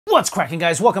What's cracking,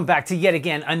 guys? Welcome back to yet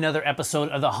again another episode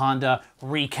of the Honda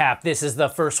Recap. This is the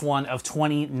first one of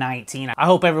 2019. I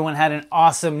hope everyone had an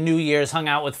awesome New Year's, hung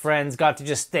out with friends, got to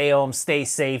just stay home, stay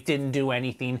safe, didn't do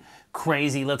anything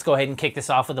crazy. Let's go ahead and kick this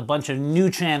off with a bunch of new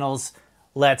channels.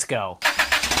 Let's go.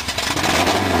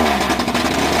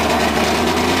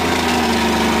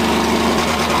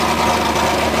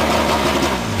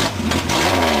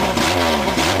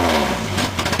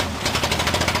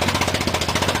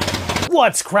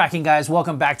 What's cracking, guys?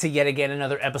 Welcome back to yet again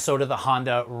another episode of the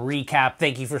Honda Recap.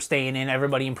 Thank you for staying in.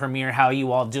 Everybody in Premiere, how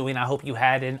you all doing? I hope you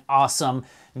had an awesome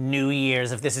New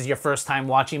Year's. If this is your first time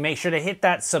watching, make sure to hit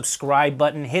that subscribe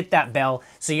button, hit that bell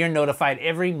so you're notified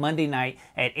every Monday night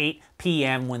at 8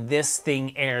 p.m. when this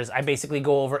thing airs. I basically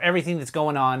go over everything that's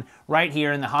going on right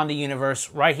here in the Honda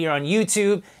universe, right here on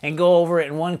YouTube, and go over it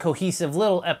in one cohesive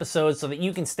little episode so that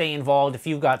you can stay involved if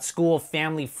you've got school,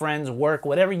 family, friends, work,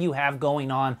 whatever you have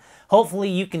going on. Hopefully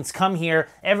you can come here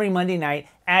every Monday night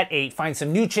at 8, find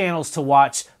some new channels to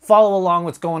watch, follow along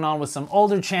what's going on with some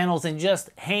older channels, and just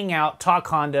hang out, talk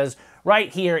Hondas right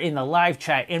here in the live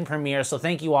chat in Premiere. So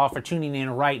thank you all for tuning in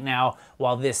right now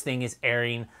while this thing is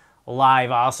airing live.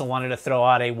 I also wanted to throw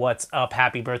out a what's up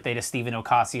happy birthday to Stephen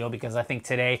Ocasio because I think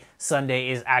today, Sunday,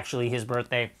 is actually his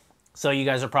birthday. So you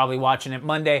guys are probably watching it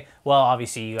Monday. Well,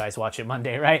 obviously you guys watch it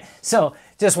Monday, right? So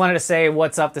just wanted to say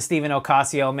what's up to Stephen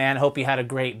Ocasio, man. Hope you had a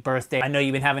great birthday. I know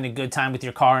you've been having a good time with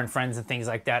your car and friends and things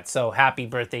like that. So happy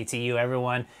birthday to you,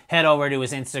 everyone. Head over to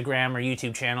his Instagram or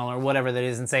YouTube channel or whatever that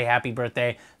is and say happy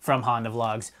birthday from Honda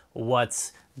Vlogs.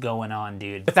 What's going on,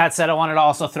 dude? With that said, I wanted to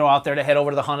also throw out there to head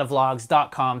over to the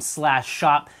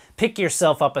HondaVlogs.com/shop. Pick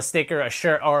yourself up a sticker, a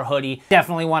shirt, or a hoodie.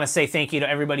 Definitely want to say thank you to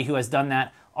everybody who has done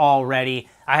that already.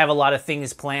 I have a lot of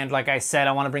things planned. Like I said,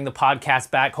 I want to bring the podcast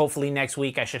back. Hopefully next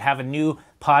week I should have a new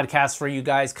podcast for you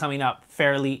guys coming up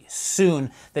fairly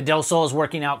soon. The Del Sol is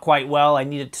working out quite well. I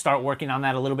need to start working on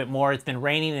that a little bit more. It's been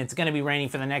raining, and it's going to be raining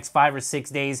for the next 5 or 6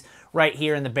 days right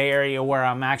here in the Bay Area where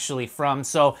I'm actually from.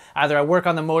 So either I work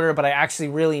on the motor, but I actually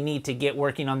really need to get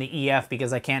working on the EF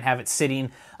because I can't have it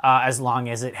sitting as long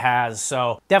as it has.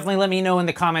 So definitely let me know in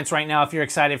the comments right now if you're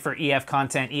excited for EF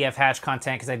content, EF hatch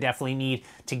content, because I definitely need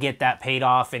to get that paid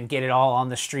off and get it all on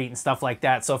the street and stuff like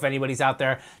that. So if anybody's out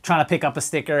there trying to pick up a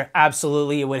sticker,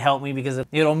 absolutely it would help me because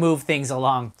it'll move things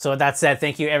along. So with that said,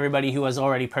 thank you everybody who has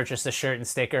already purchased a shirt and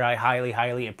sticker. I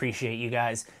highly appreciate you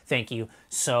guys. Thank you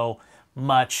so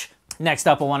much. Next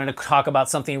up, I wanted to talk about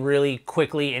something really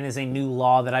quickly, and is a new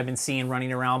law that I've been seeing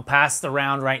running around, passed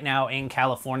around right now in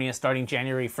California starting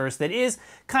January 1st that is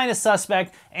kind of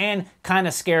suspect and kind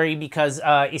of scary because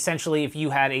essentially if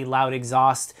you had a loud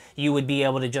exhaust, you would be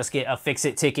able to just get a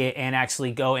fix-it ticket and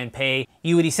actually go and pay.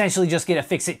 You would essentially just get a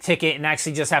fix-it ticket and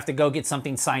actually just have to go get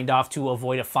something signed off to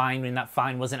avoid a fine when that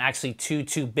fine wasn't actually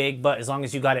too big, but as long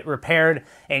as you got it repaired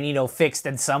and, you know, fixed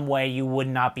in some way, you would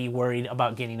not be worried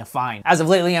about getting a fine. As of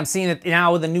lately, I'm seeing that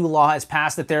now the new law has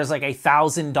passed that there's like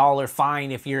 $1,000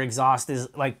 fine if your exhaust is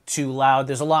like too loud.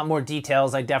 There's a lot more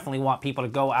details. I definitely want people to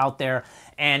go out there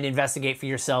and investigate for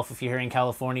yourself if you're here in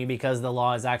California because the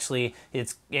law is actually,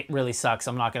 it really sucks.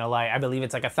 I'm not gonna lie. I believe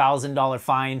it's like $1,000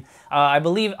 fine. I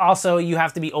believe also you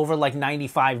have to be over like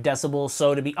 95 decibels.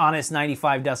 So to be honest,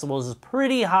 95 decibels is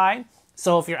pretty high.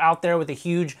 So if you're out there with a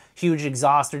huge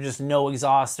exhaust or just no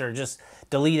exhaust or just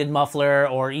deleted muffler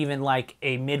or even like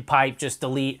a mid pipe, just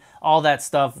delete, all that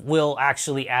stuff will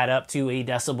actually add up to a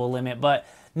decibel limit. But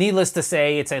needless to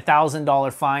say, it's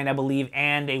 $1,000 fine, I believe,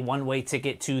 and a one-way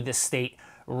ticket to the state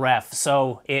ref.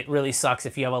 So it really sucks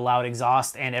if you have a loud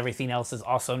exhaust and everything else is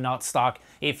also not stock.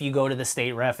 If you go to the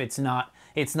state ref, it's not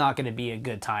going to be a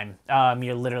good time.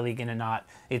 You're literally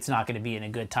it's not going to be in a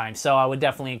good time. So I would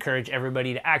definitely encourage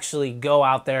everybody to actually go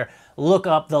out there, look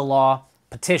up the law,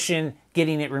 petition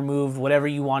getting it removed, whatever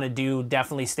you want to do.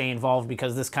 Definitely stay involved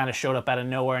because this kind of showed up out of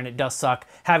nowhere and it does suck.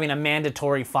 Having a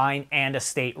mandatory fine and a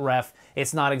state ref,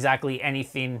 it's not exactly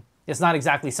anything. It's not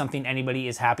exactly something anybody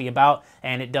is happy about,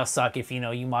 and it does suck if, you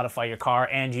know, you modify your car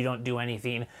and you don't do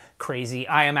anything crazy.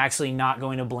 I am actually not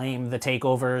going to blame the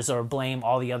takeovers or blame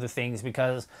all the other things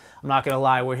because I'm not going to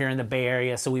lie, we're here in the Bay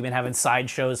Area, so we've been having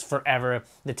sideshows forever.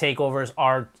 The takeovers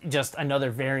are just another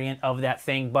variant of that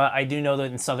thing, but I do know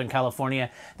that in Southern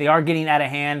California, they are getting out of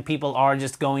hand. People are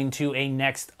just going to a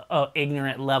next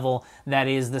ignorant level that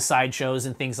is the sideshows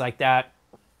and things like that.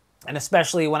 And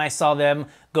especially when I saw them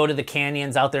go to the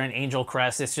canyons out there in Angel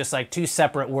Crest, it's just like two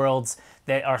separate worlds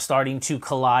that are starting to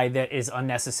collide that is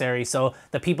unnecessary. So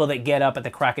the people that get up at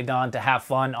the crack of dawn to have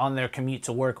fun on their commute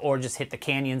to work or just hit the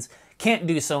canyons can't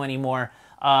do so anymore.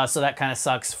 So that kind of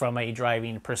sucks from a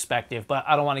driving perspective, but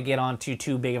I don't want to get on to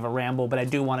too big of a ramble, but I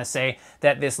do want to say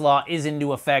that this law is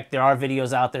into effect. There are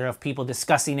videos out there of people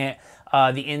discussing it,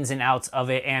 the ins and outs of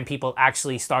it, and people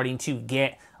actually starting to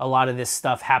get a lot of this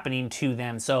stuff happening to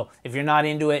them. So if you're not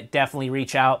into it, definitely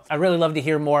reach out. I'd really love to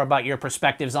hear more about your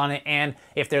perspectives on it, and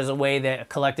if there's a way that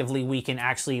collectively we can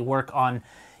actually work on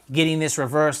getting this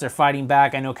reversed. They're fighting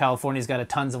back. I know California's got a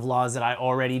tons of laws that I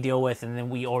already deal with and then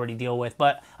we already deal with,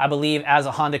 but I believe as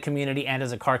a Honda community and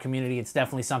as a car community, it's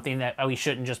definitely something that we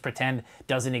shouldn't just pretend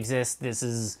doesn't exist. This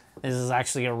is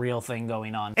actually a real thing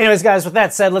going on. Anyways, guys, with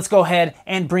that said, let's go ahead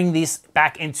and bring these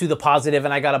back into the positive,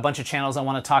 and I got a bunch of channels I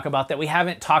want to talk about that we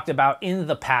haven't talked about in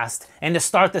the past. And to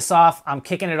start this off, I'm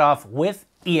kicking it off with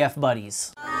EF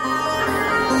Buddies.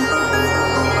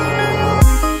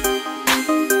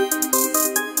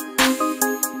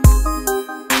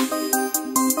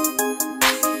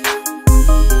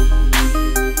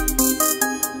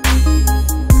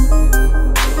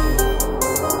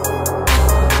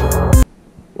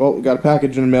 Well, we got a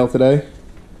package in the mail today.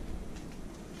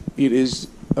 It is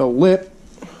a lip.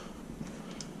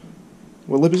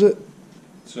 What lip is it?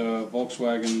 It's a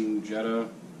Volkswagen Jetta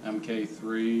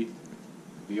MK3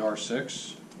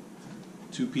 VR6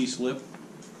 two-piece lip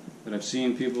that I've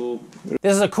seen people.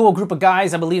 This is a cool group of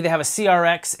guys. I believe they have a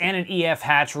CRX and an EF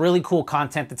hatch. Really cool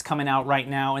content that's coming out right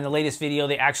now. In the latest video,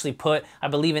 they actually put, I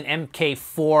believe, an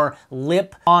MK4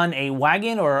 lip on a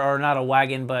wagon, or not a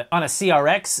wagon, but on a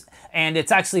CRX. And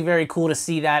it's actually very cool to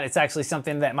see that. It's actually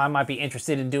something that I might be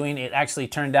interested in doing. It actually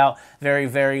turned out very,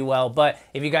 very well. But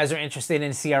if you guys are interested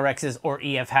in CRXs or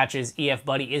EF hatches, EF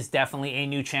Buddy is definitely a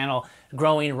new channel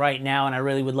growing right now, and I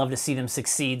really would love to see them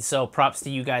succeed. So props to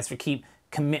you guys for keep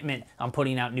commitment on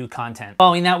putting out new content.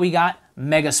 Following that, we got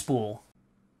Megaspool.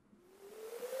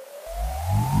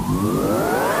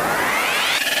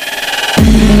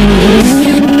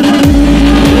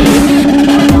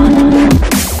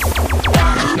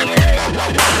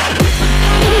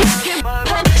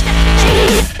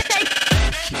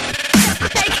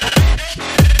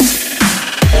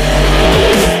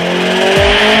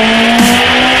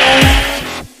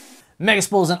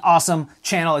 Megaspool is an awesome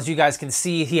channel, as you guys can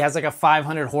see. He has like a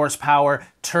 500 horsepower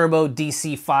turbo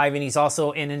DC5, and he's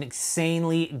also an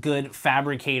insanely good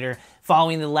fabricator.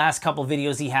 Following the last couple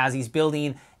videos he has, he's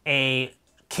building a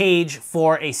cage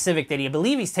for a Civic that I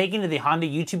believe he's taking to the Honda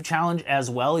YouTube challenge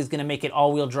as well. He's gonna make it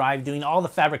all-wheel drive, doing all the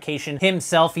fabrication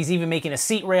himself. He's even making a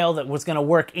seat rail that was gonna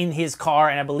work in his car,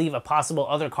 and I believe a possible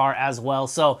other car as well.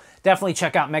 So definitely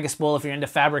check out Megaspool if you're into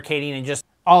fabricating and just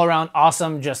all around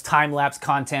awesome, just time-lapse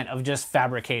content of just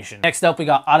fabrication. Next up, we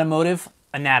got Automotive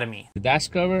Anatomy. The dash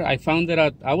cover, I found it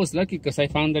at, I was lucky because I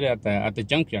found it at the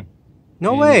junkyard.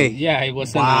 No way. Yeah, it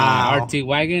was an RT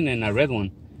wagon and a red one.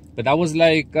 But that was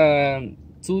like 2-3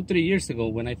 years ago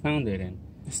when I found it. And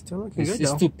It's still looking good,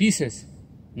 it's though. two pieces.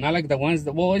 Not like the ones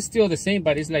that, well, it's still the same,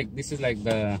 but it's like, this is like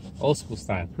the old school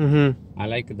style. Mm-hmm. I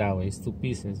like it that way. It's two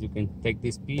pieces. You can take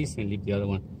this piece and leave the other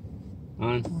one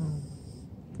on.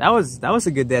 That was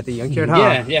a good day at the junkyard,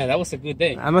 huh? Yeah, that was a good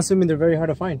day. I'm assuming they're very hard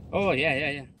to find. Oh,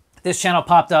 yeah. This channel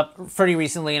popped up pretty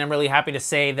recently, and I'm really happy to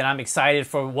say that I'm excited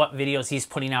for what videos he's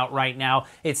putting out right now.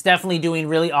 It's definitely doing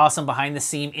really awesome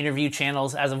behind-the-scene interview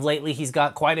channels. As of lately, he's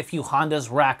got quite a few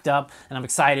Hondas racked up, and I'm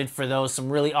excited for those. Some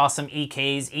really awesome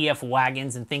EKs, EF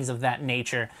wagons, and things of that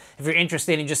nature. If you're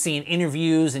interested in just seeing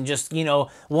interviews and just, you know,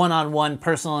 one-on-one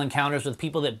personal encounters with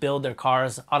people that build their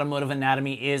cars, Automotive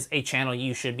Anatomy is a channel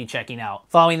you should be checking out.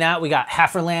 Following that, we got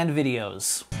HalferLand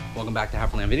Videos. Welcome back to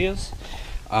HalferLand Videos.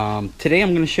 Today I'm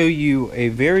going to show you a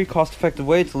very cost-effective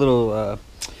way. It's a little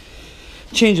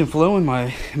change in flow in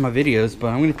my videos, but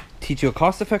I'm going to teach you a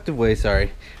cost-effective way.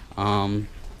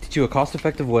 Teach you a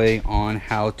cost-effective way on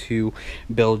how to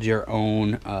build your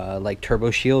own like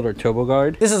turbo shield or turbo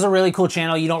guard. This is a really cool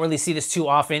channel. You don't really see this too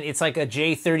often. It's like a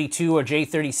J32 or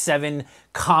J37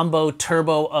 combo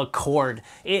turbo Accord.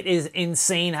 It is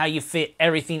insane how you fit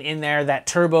everything in there. That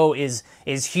turbo is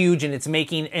huge, and it's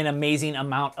making an amazing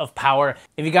amount of power.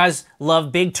 If you guys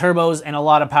love big turbos and a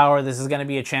lot of power, this is going to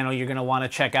be a channel you're going to want to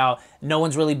check out. No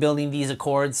one's really building these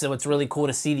Accords, so it's really cool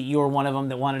to see that you were one of them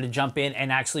that wanted to jump in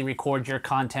and actually record your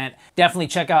content. Definitely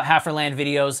check out HalferLand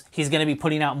Videos. He's going to be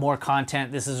putting out more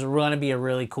content. This is going to be a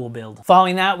really cool build.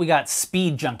 Following that, we got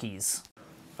SPEEDjunkies.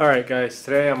 Alright guys,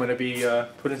 today I'm going to be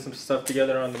putting some stuff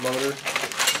together on the motor.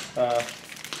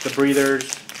 The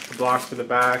breathers, the blocks for the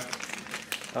back,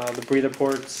 the breather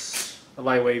ports, a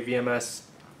lightweight VMS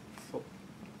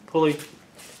pulley.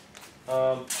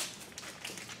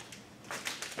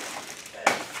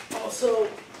 Also,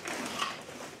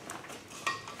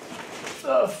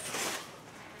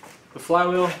 the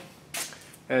flywheel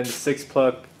and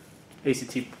 6-plug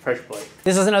ACT pressure plate.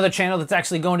 This is another channel that's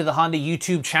actually going to the Honda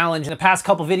YouTube challenge. In the past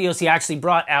couple videos, he actually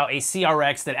brought out a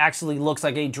CRX that actually looks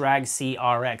like a drag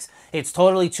CRX. It's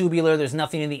totally tubular. There's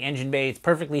nothing in the engine bay. It's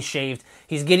perfectly shaved.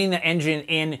 He's getting the engine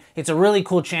in. It's a really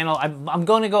cool channel. I'm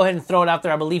going to go ahead and throw it out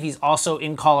there. I believe he's also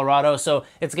in Colorado, so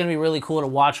it's going to be really cool to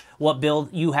watch what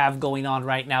build you have going on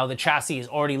right now. The chassis is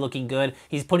already looking good.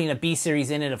 He's putting a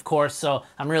B-Series in it, of course, so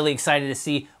I'm really excited to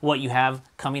see what you have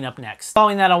coming up next.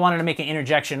 Following that, I wanted to make an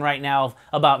interjection right now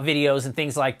about videos and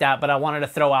things like that, but I wanted to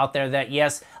throw out there that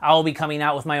yes, I will be coming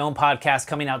out with my own podcast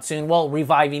coming out soon. Well,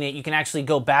 reviving it. You can actually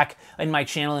go back in my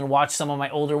channel and watch some of my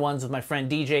older ones with my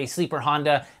friend DJ, Sleeper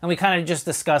Honda, and we kind of just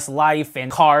discuss life and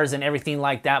cars and everything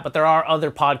like that, but there are other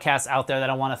podcasts out there that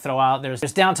I want to throw out. There's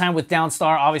Downtime with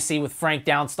Downstar, obviously with Frank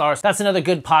Downstar. That's another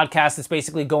good podcast that's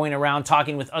basically going around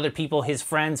talking with other people, his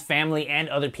friends, family, and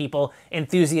other people,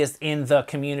 enthusiasts in the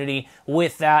community.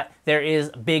 With that, there is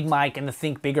Big Mike and the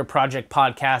Think Bigger Project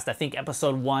podcast. I think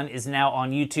episode 1 is now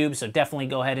on YouTube, so definitely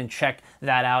go ahead and check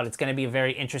that out. It's going to be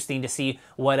very interesting to see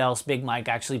what else Big Mike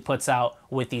actually puts out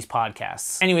with these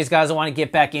podcasts. Anyways, guys, I want to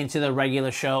get back into the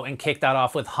regular show and kick that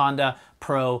off with Honda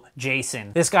Pro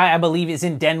Jason. This guy, I believe, is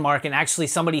in Denmark, and actually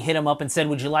somebody hit him up and said,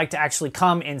 would you like to actually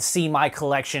come and see my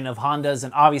collection of Hondas?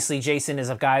 And obviously Jason is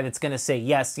a guy that's going to say,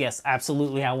 yes,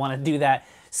 absolutely, I want to do that.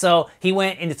 So he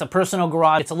went, and it's a personal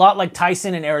garage. It's a lot like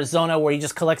Tyson in Arizona, where he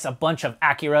just collects a bunch of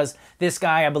Acuras. This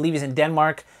guy, I believe, is in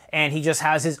Denmark, and he just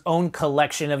has his own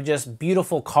collection of just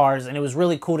beautiful cars. And it was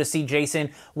really cool to see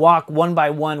Jason walk one by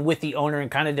one with the owner and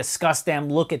kind of discuss them,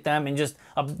 look at them, and just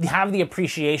have the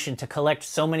appreciation to collect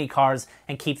so many cars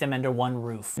and keep them under one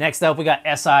roof. Next up, we got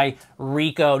SI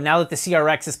Ricko. Now that the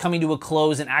CRX is coming to a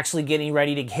close and actually getting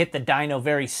ready to hit the dyno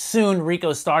very soon,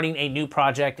 Ricko's starting a new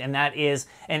project, and that is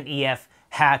an EF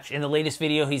hatch. In the latest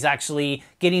video, he's actually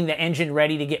getting the engine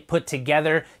ready to get put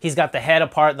together. He's got the head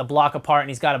apart, the block apart, and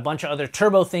he's got a bunch of other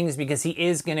turbo things because he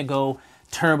is going to go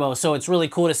turbo. So it's really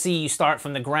cool to see you start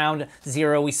from the ground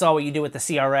zero. We saw what you did with the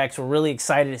CRX. We're really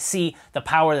excited to see the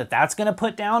power that that's going to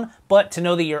put down, but to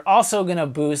know that you're also going to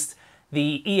boost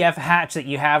the EF hatch that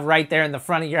you have right there in the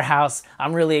front of your house.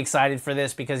 I'm really excited for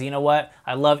this because you know what?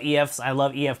 I love EFs. I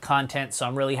love EF content, so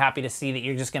I'm really happy to see that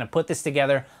you're just going to put this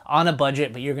together on a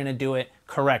budget, but you're going to do it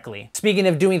correctly. Speaking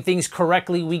of doing things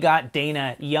correctly, we got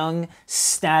Dana, young,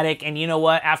 static, and you know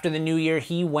what? After the new year,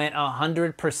 he went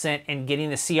 100% in getting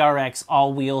the CRX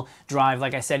all-wheel drive.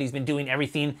 Like I said, he's been doing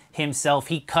everything himself.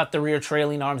 He cut the rear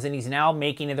trailing arms, and he's now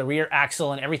making the rear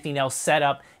axle and everything else set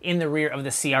up in the rear of the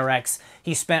CRX.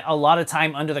 He spent a lot of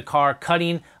time under the car,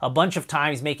 cutting a bunch of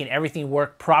times, making everything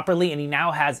work properly, and he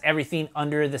now has everything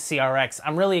under the CRX.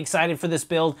 I'm really excited for this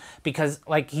build because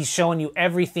like he's showing you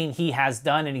everything he has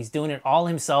done, and he's doing it all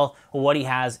himself with what he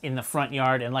has in the front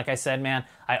yard. And like I said, man,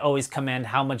 I always commend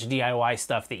how much DIY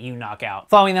stuff that you knock out.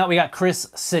 Following that, we got Chris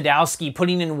Sadowski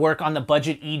putting in work on the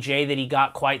budget EJ that he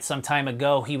got quite some time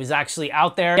ago. He was actually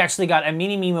out there. He actually got a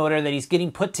mini-me motor that he's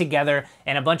getting put together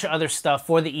and a bunch of other stuff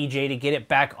for the EJ to get it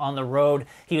back on the road.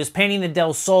 He was painting the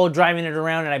Del Sol, driving it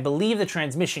around, and I believe the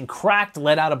transmission cracked,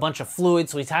 let out a bunch of fluid,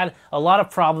 so he's had a lot of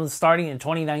problems starting in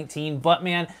 2019, but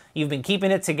man, you've been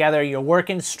keeping it together. You're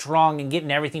working strong and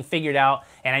getting everything figured out.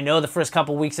 And I know the first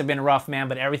couple weeks have been rough, man,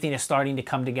 but everything is starting to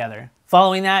come together.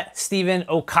 Following that, Steven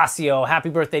Ocasio. Happy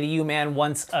birthday to you, man,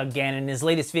 once again. In his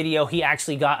latest video, he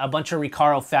actually got a bunch of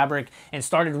Recaro fabric and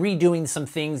started redoing some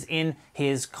things in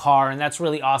his car. And that's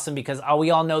really awesome because we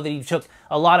all know that he took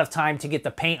a lot of time to get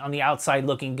the paint on the outside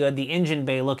looking good, the engine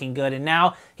bay looking good, and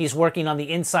now he's working on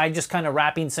the inside, just kind of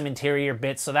wrapping some interior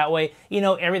bits. So that way, you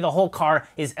know, the whole car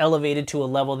is elevated to a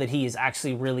level that he is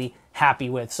actually really happy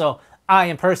with. So I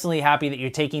am personally happy that you're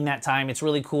taking that time. It's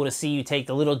really cool to see you take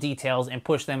the little details and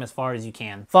push them as far as you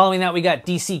can. Following that, we got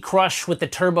DC Crush with the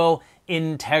Turbo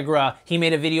Integra. He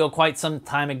made a video quite some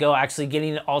time ago actually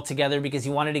getting it all together because he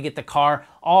wanted to get the car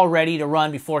all ready to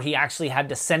run before he actually had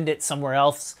to send it somewhere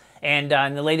else. And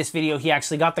in the latest video, he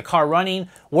actually got the car running,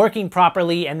 working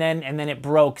properly, and then it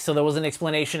broke. So there was an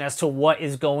explanation as to what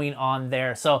is going on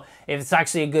there. So it's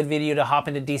actually a good video to hop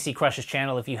into DC Crush's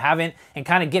channel if you haven't, and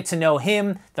kind of get to know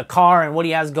him, the car, and what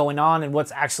he has going on, and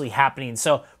what's actually happening.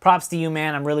 So props to you,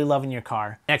 man. I'm really loving your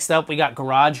car. Next up, we got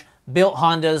Garage Built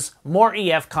Hondas, more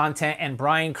EF content, and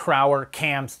Brian Crower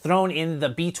cams thrown in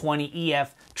the B20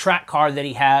 EF track car that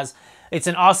he has. It's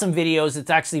an awesome video. It's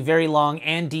actually very long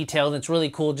and detailed. It's really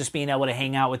cool just being able to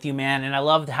hang out with you, man. And I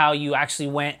loved how you actually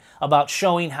went about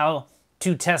showing how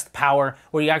to test power,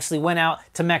 where you actually went out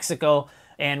to Mexico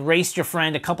and raced your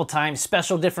friend a couple times,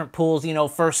 special different pools, you know,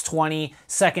 first 20,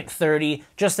 second 30,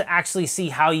 just to actually see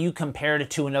how you compared it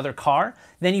to another car.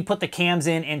 Then you put the cams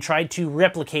in and tried to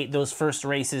replicate those first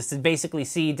races to basically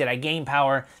see, did I gain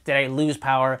power, did I lose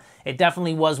power? It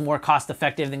definitely was more cost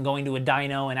effective than going to a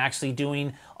dyno and actually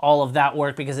doing all of that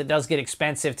work, because it does get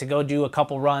expensive to go do a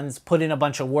couple runs, put in a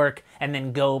bunch of work, and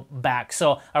then go back.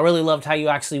 So I really loved how you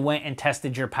actually went and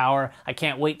tested your power. I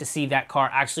can't wait to see that car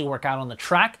actually work out on the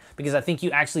track, because I think you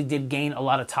actually did gain a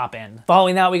lot of top end.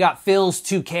 Following that, we got Phil's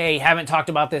 2K. Haven't talked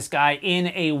about this guy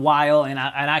in a while, and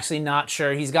I'm actually not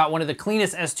sure. He's got one of the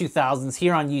cleanest S2000s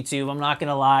here on YouTube, I'm not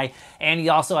gonna lie, and he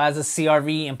also has a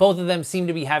CRV, and both of them seem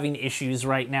to be having issues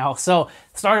right now. So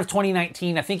start of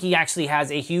 2019, I think he actually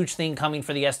has a huge thing coming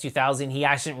for the S2000.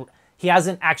 He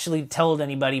hasn't actually told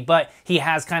anybody, but he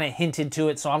has kind of hinted to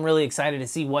it, so I'm really excited to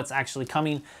see what's actually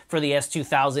coming for the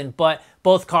S2000. But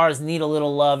both cars need a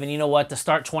little love, and you know what? To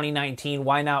start 2019,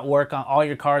 why not work on all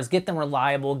your cars, get them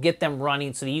reliable, get them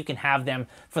running so that you can have them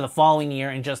for the following year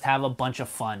and just have a bunch of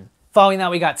fun. Following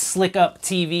that, we got Slickup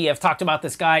TV. I've talked about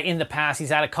this guy in the past. He's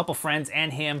had a couple friends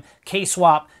and him.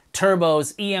 K-Swap,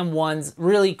 turbos, EM1s,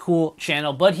 really cool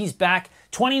channel, but he's back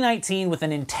 2019 with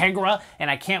an Integra,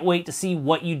 and I can't wait to see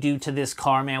what you do to this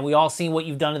car, man. We all seen what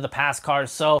you've done to the past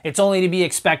cars, so it's only to be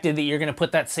expected that you're gonna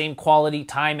put that same quality,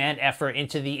 time, and effort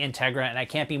into the Integra, and I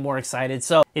can't be more excited.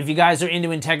 So if you guys are into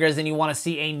Integras and you wanna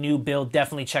see a new build,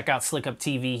 definitely check out Slickup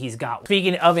TV. He's got one.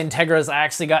 Speaking of Integras, I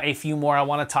actually got a few more I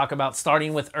wanna talk about,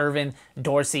 starting with Irvin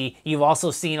Dorsey. You've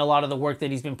also seen a lot of the work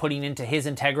that he's been putting into his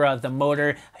Integra, the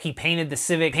motor. He painted the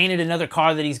Civic, painted another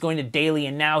car that he's going to daily,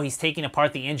 and now he's taking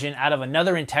apart the engine out of another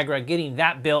Integra, getting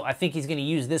that built. I think he's going to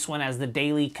use this one as the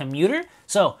daily commuter.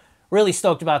 So really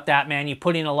stoked about that, man. You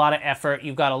put in a lot of effort.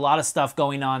 You've got a lot of stuff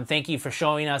going on. Thank you for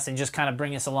showing us and just kind of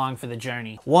bring us along for the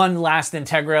journey. One last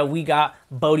Integra, we got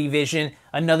Bodvision,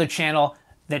 another channel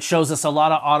that shows us a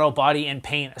lot of auto body and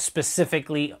paint,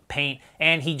 specifically paint.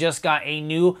 And he just got a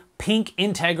new pink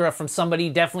Integra from somebody.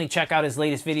 Definitely check out his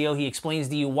latest video. He explains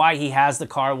to you why he has the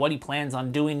car, what he plans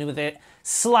on doing with it.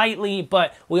 Slightly,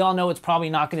 but we all know it's probably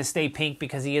not going to stay pink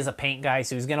because he is a paint guy,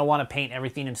 so he's going to want to paint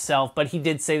everything himself. But he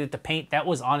did say that the paint that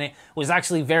was on it was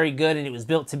actually very good, and it was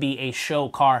built to be a show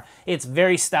car. It's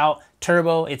very stout,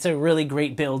 turbo. It's a really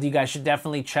great build. You guys should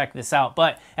definitely check this out.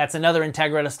 But that's another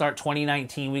Integra to start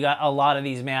 2019. We got a lot of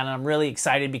these, man, and I'm really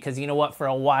excited because you know what? For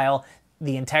a while,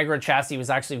 the Integra chassis was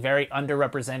actually very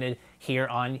underrepresented here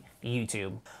on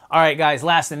YouTube. All right, guys,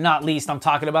 last and not least, I'm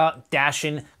talking about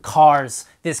Dashin Cars.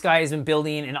 This guy has been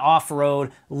building an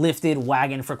off-road lifted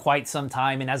wagon for quite some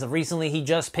time, and as of recently, he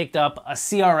just picked up a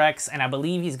CRX, and I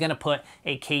believe he's gonna put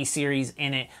a K-Series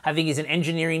in it. I think he's an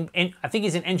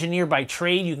engineer by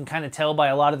trade. You can kind of tell by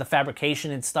a lot of the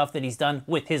fabrication and stuff that he's done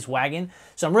with his wagon.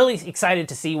 So I'm really excited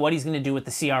to see what he's gonna do with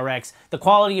the CRX. The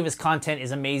quality of his content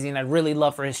is amazing. I'd really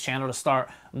love for his channel to start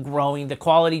growing. The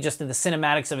quality just in the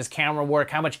cinematics of his camera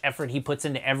work, how much effort he puts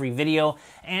into every video,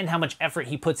 and how much effort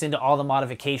he puts into all the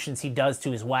modifications he does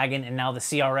to his wagon, and now the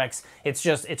CRX.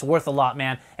 It's worth a lot,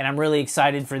 man, and I'm really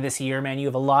excited for this year, man. You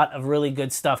have a lot of really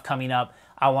good stuff coming up.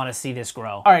 I want to see this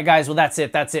grow. All right, guys, well, that's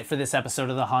it. That's it for this episode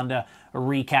of the Honda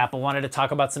Recap. I wanted to talk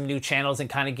about some new channels and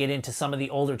kind of get into some of the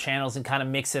older channels and kind of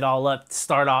mix it all up,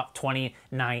 start off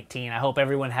 2019. I hope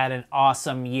everyone had an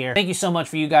awesome year. Thank you so much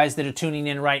for you guys that are tuning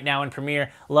in right now in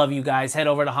Premiere. Love you guys. Head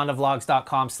over to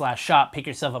HondaVlogs.com/shop. Pick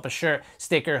yourself up a shirt,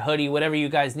 sticker, hoodie, whatever you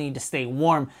guys need to stay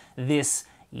warm this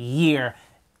year.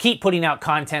 Keep putting out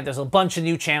content. There's a bunch of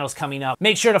new channels coming up.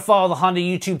 Make sure to follow the Honda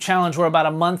YouTube challenge. We're about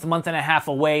a month and a half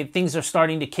away. Things are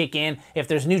starting to kick in. If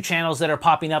there's new channels that are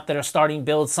popping up that are starting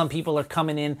builds, some people are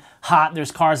coming in hot.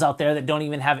 There's cars out there that don't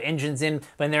even have engines in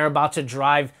when they're about to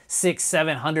drive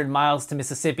 600-700 miles to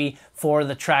Mississippi for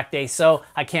the track day. So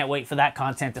I can't wait for that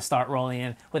content to start rolling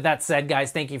in. With that said,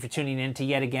 guys, thank you for tuning in to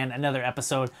yet again another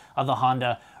episode of the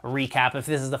Honda Recap. If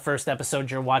this is the first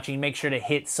episode you're watching, make sure to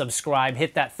hit subscribe,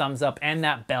 hit that thumbs up and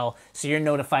that bell so you're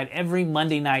notified every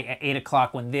Monday night at 8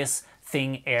 o'clock when this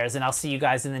thing airs. And I'll see you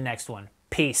guys in the next one.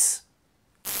 Peace.